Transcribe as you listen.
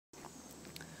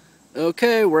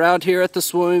Okay, we're out here at the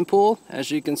swimming pool.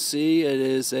 As you can see, it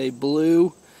is a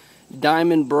blue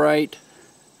Diamond Bright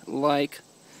like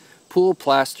pool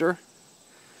plaster.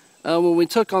 When we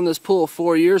took on this pool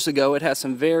 4 years ago, it had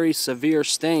some very severe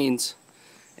stains,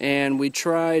 and we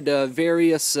tried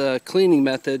various cleaning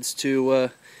methods to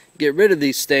get rid of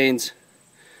these stains.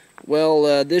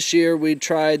 Well, this year we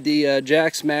tried the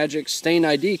Jack's Magic Stain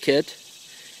ID kit,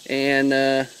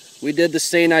 and we did the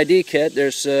Stain ID kit.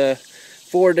 There's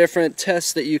 4 different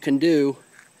tests that you can do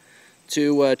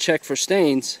to check for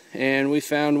stains, and we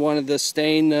found one of the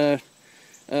stain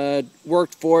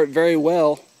worked for it very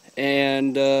well,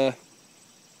 and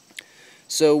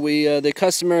so the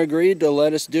customer agreed to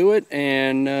let us do it,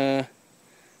 and a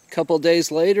couple days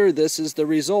later this is the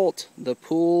result. The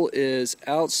pool is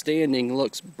outstanding,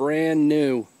 looks brand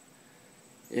new.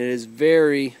 It is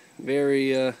very,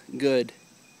 very good.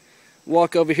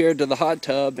 Walk over here to the hot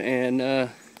tub and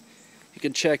you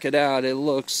can check it out. It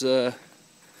looks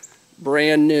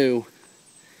brand new.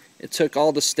 It took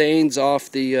all the stains off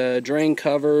the drain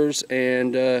covers,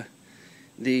 and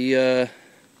the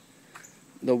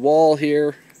wall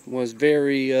here was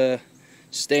very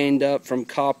stained up from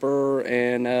copper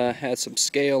and had some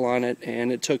scale on it,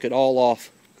 and it took it all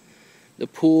off. The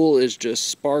pool is just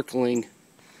sparkling.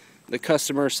 The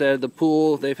customer said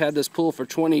they've had this pool for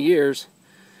 20 years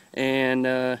and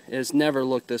it's never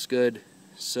looked this good.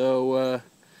 So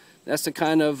that's the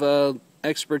kind of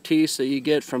expertise that you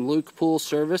get from Luke Pool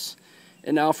Service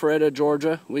in Alpharetta,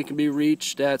 Georgia. We can be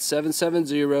reached at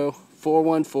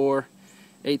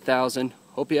 770-414-8000.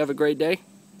 Hope you have a great day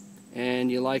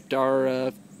and you liked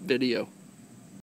our video.